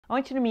I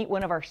want you to meet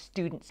one of our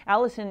students.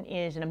 Allison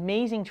is an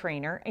amazing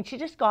trainer, and she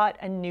just got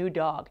a new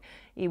dog.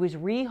 He was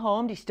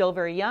rehomed. He's still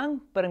very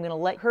young, but I'm going to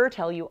let her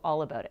tell you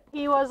all about it.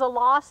 He was a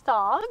lost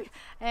dog,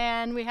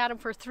 and we had him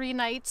for 3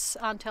 nights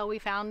until we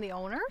found the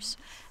owners,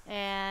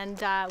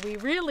 and we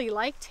really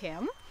liked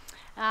him.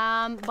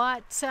 Upon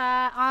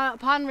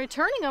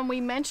returning him, we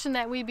mentioned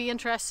that we'd be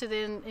interested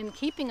in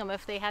keeping him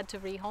if they had to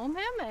rehome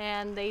him,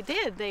 and they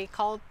did. They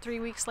called 3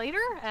 weeks later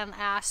and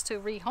asked to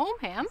rehome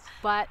him,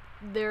 but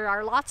there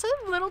are lots of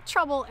little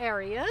trouble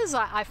areas,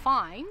 I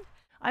find.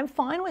 I'm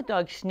fine with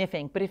dogs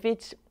sniffing, but if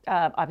it's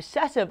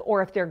obsessive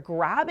or if they're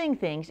grabbing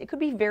things, it could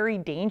be very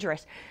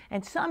dangerous.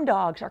 And some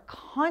dogs are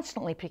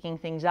constantly picking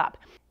things up.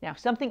 Now,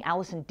 something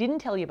Allison didn't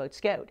tell you about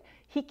Scout,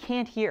 he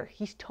can't hear.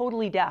 He's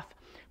totally deaf.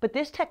 But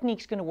this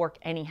technique's going to work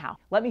anyhow.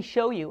 Let me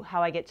show you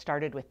how I get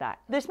started with that.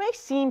 This may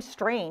seem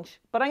strange,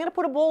 but I'm going to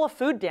put a bowl of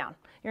food down.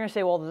 You're going to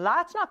say, well,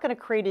 that's not going to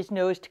create his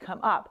nose to come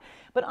up.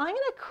 But I'm going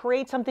to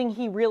create something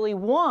he really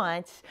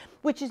wants,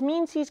 which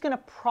means he's going to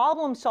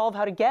problem solve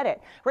how to get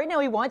it. Right now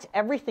he wants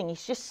everything.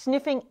 He's just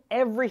sniffing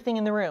everything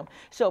in the room.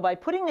 So by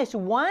putting this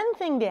one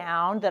thing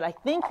down that I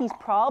think he's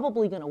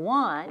probably going to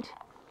want,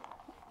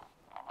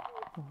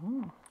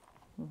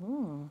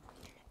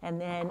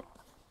 and then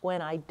when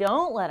I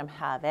don't let him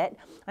have it,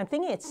 I'm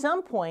thinking at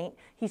some point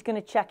he's going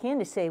to check in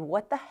to say,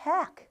 what the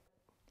heck?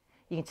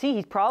 You can see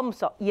he's problem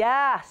solving.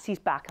 Yes, he's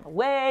backing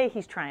away.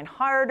 He's trying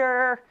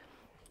harder.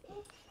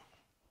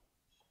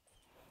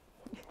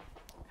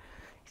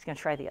 He's going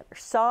to try the other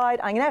side.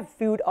 I'm going to have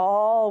food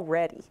all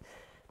ready.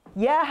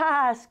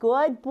 Yes,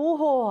 good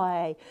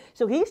boy.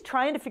 So he's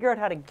trying to figure out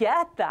how to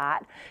get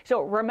that.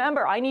 So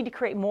remember, I need to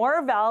create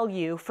more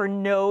value for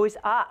nose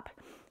up.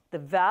 The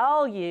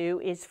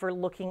value is for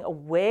looking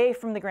away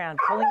from the ground.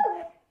 Pulling.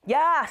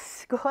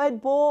 Yes,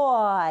 good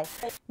boy.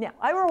 Now,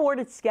 I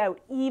rewarded Scout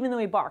even though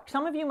he barked.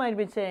 Some of you might have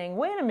been saying,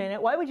 wait a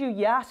minute, why would you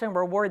yes and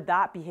reward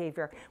that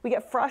behavior? We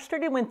get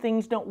frustrated when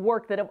things don't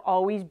work that have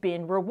always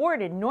been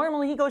rewarded.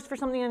 Normally, he goes for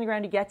something on the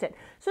ground, he gets it.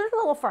 So there's a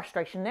little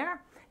frustration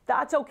there.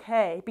 That's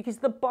okay, because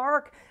the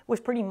bark was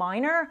pretty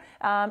minor.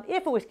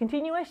 If it was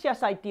continuous,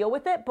 yes, I'd deal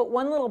with it, but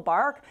one little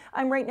bark,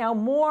 I'm right now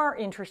more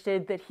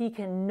interested that he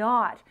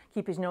cannot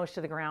keep his nose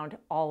to the ground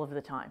all of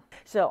the time.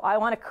 So I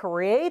want to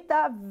create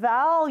that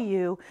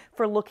value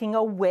for looking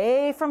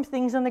away from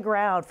things on the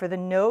ground, for the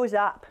nose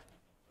up.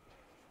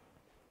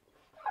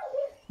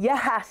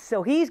 Yes,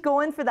 so he's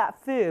going for that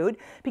food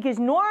because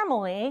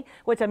normally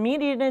what's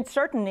immediate and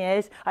certain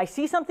is I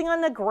see something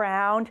on the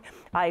ground,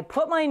 I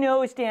put my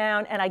nose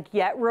down and I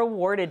get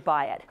rewarded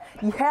by it.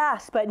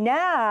 Yes, but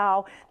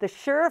now the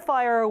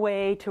surefire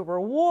way to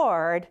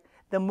reward,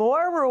 the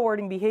more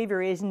rewarding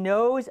behavior is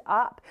nose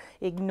up.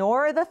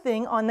 Ignore the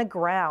thing on the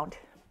ground.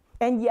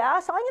 And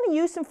yes, I'm going to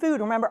use some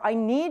food. Remember, I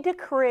need to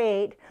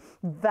create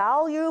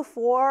value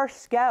for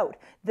Scout.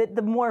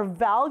 The more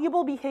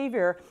valuable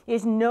behavior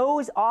is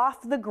nose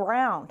off the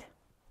ground.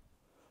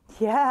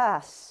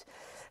 Yes.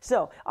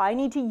 So I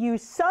need to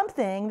use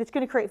something that's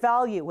going to create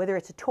value, whether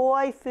it's a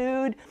toy,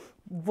 food,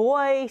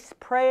 voice,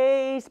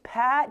 praise,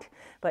 pet,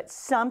 but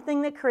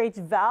something that creates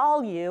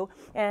value.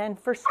 And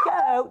for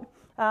Scout,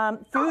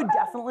 food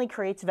definitely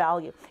creates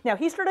value. Now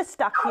he's sort of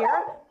stuck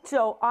here,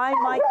 so I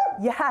might,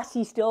 yes,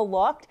 he still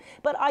looked,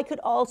 but I could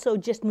also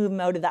just move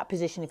him out of that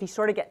position if he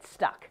sort of gets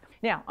stuck.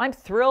 Now, I'm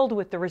thrilled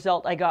with the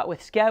result I got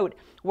with Scout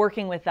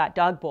working with that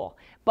dog bowl,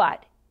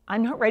 but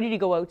I'm not ready to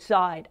go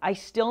outside. I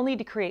still need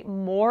to create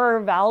more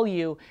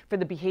value for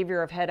the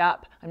behavior of head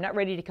up. I'm not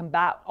ready to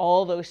combat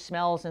all those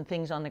smells and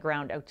things on the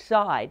ground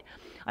outside.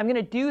 I'm going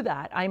to do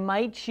that. I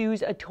might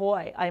choose a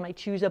toy. I might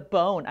choose a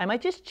bone. I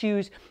might just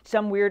choose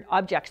some weird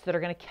objects that are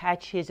going to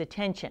catch his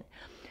attention.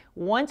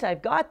 Once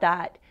I've got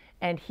that,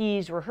 and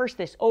he's rehearsed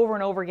this over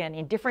and over again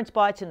in different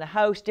spots in the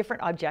house,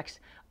 different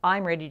objects,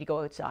 I'm ready to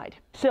go outside.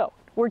 So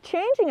we're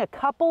changing a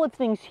couple of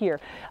things here.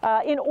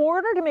 In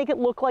order to make it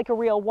look like a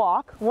real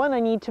walk, one, I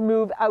need to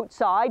move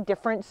outside,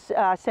 different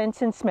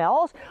scents and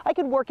smells. I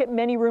could work at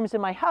many rooms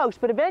in my house,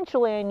 but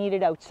eventually I need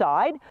it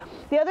outside.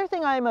 The other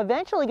thing I'm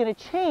eventually going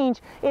to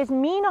change is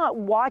me not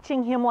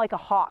watching him like a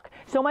hawk,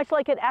 so much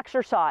like an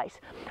exercise.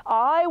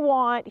 I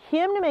want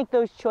him to make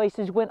those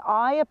choices when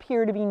I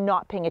appear to be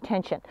not paying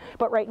attention.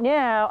 But right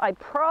now, I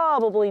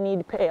probably need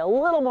to pay a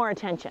little more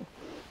attention.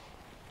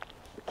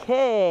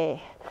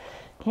 Okay,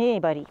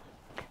 buddy.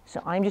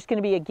 So I'm just going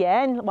to be,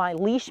 again, my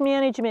leash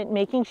management,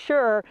 making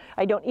sure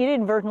I don't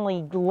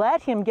inadvertently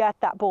let him get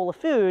that bowl of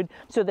food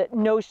so that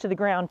nose to the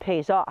ground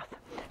pays off.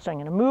 So I'm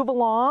going to move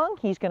along.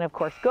 He's going to, of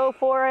course, go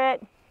for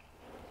it.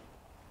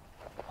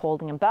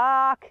 Holding him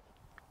back.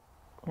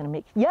 I'm going to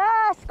make,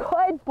 yes,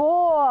 good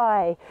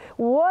boy.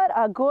 What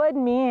a good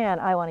man.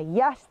 I want to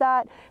yes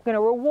that. I'm going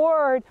to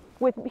reward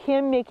with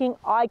him making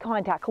eye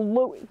contact,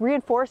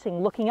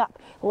 reinforcing, looking up.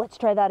 Let's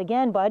try that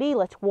again, buddy.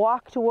 Let's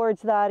walk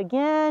towards that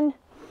again.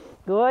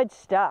 Good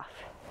stuff.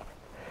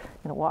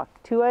 Gonna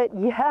walk to it.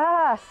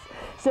 Yes!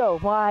 So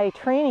my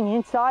training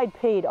inside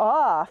paid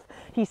off.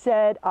 He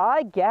said,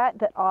 I get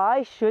that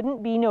I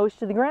shouldn't be nose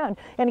to the ground.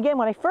 And again,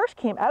 when I first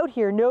came out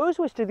here, nose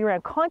was to the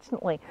ground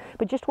constantly.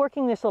 But just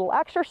working this little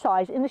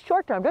exercise in the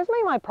short term doesn't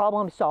make my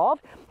problem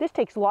solved. This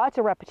takes lots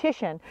of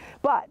repetition.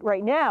 But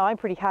right now, I'm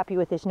pretty happy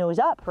with this nose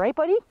up, right,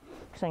 buddy?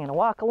 So I'm gonna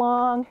walk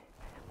along.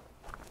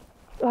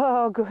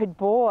 Oh, good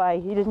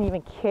boy. He doesn't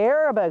even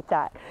care about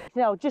that.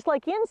 Now, just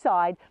like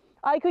inside,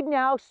 I could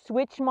now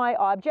switch my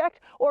object,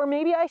 or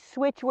maybe I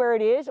switch where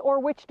it is or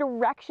which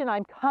direction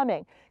I'm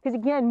coming. Because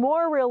again,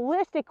 more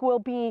realistic will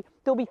be,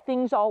 there'll be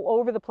things all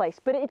over the place.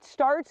 But it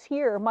starts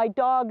here, my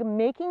dog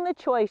making the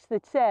choice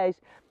that says,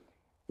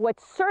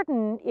 what's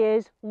certain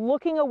is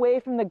looking away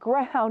from the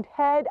ground,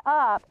 head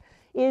up,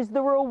 is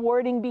the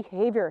rewarding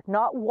behavior.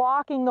 Not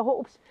walking the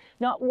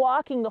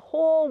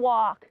whole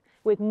walk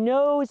with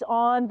nose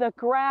on the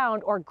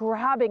ground or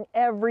grabbing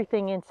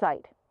everything in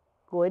sight.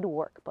 Good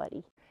work,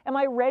 buddy. Am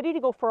I ready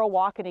to go for a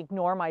walk and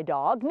ignore my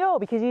dog? No,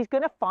 because he's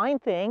gonna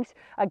find things.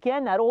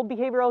 Again, that old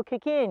behavior will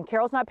kick in.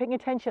 Carol's not paying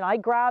attention, I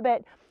grab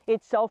it,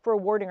 it's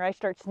self-rewarding, or I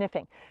start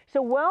sniffing. So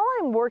while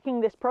I'm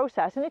working this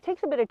process, and it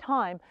takes a bit of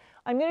time,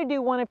 I'm gonna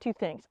do one of two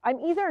things.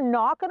 I'm either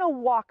not gonna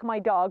walk my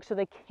dog so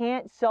they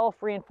can't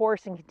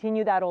self-reinforce and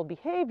continue that old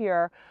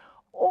behavior,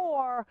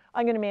 or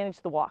I'm gonna manage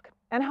the walk.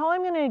 And how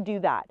I'm gonna do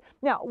that?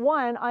 Now,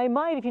 one, I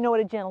might, if you know what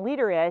a gentle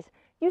leader is,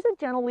 use a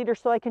gentle leader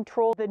so I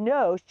control the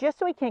nose, just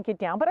so he can't get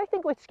down. But I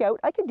think with Scout,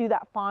 I could do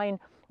that fine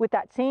with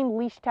that same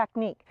leash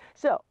technique.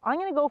 So I'm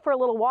gonna go for a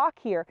little walk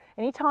here.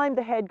 Anytime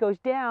the head goes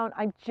down,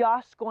 I'm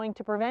just going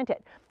to prevent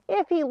it.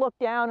 If he looked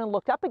down and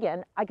looked up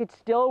again, I could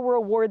still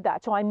reward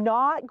that. So I'm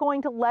not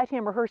going to let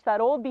him rehearse that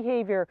old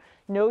behavior.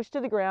 Nose to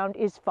the ground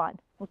is fun.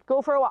 Let's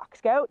go for a walk,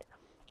 Scout.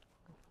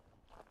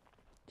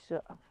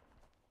 So,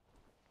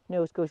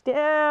 nose goes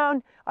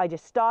down. I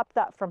just stopped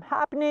that from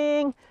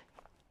happening.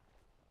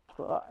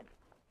 Good.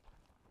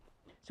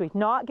 So he's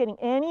not getting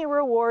any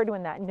reward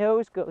when that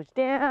nose goes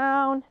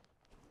down.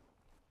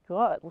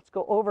 Good. Let's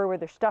go over where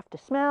there's stuff to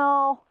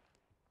smell.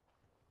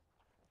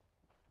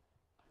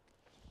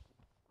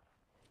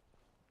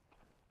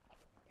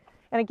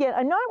 And again,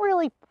 I'm not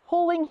really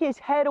pulling his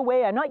head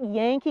away. I'm not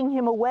yanking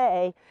him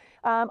away.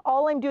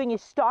 All I'm doing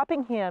is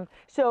stopping him.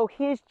 So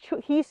he's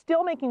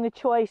still making the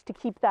choice to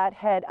keep that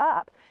head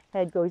up.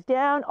 Head goes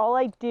down. All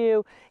I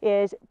do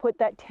is put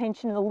that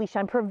tension in the leash.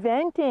 I'm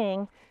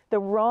preventing the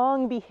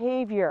wrong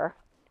behavior,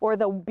 or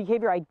the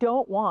behavior I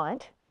don't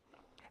want.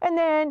 And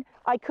then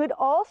I could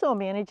also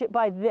manage it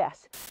by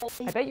this.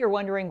 I bet you're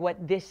wondering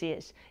what this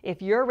is.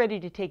 If you're ready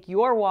to take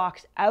your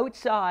walks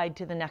outside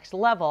to the next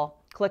level,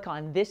 click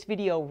on this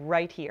video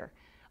right here.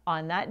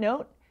 On that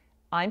note,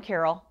 I'm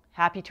Carol.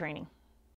 Happy training.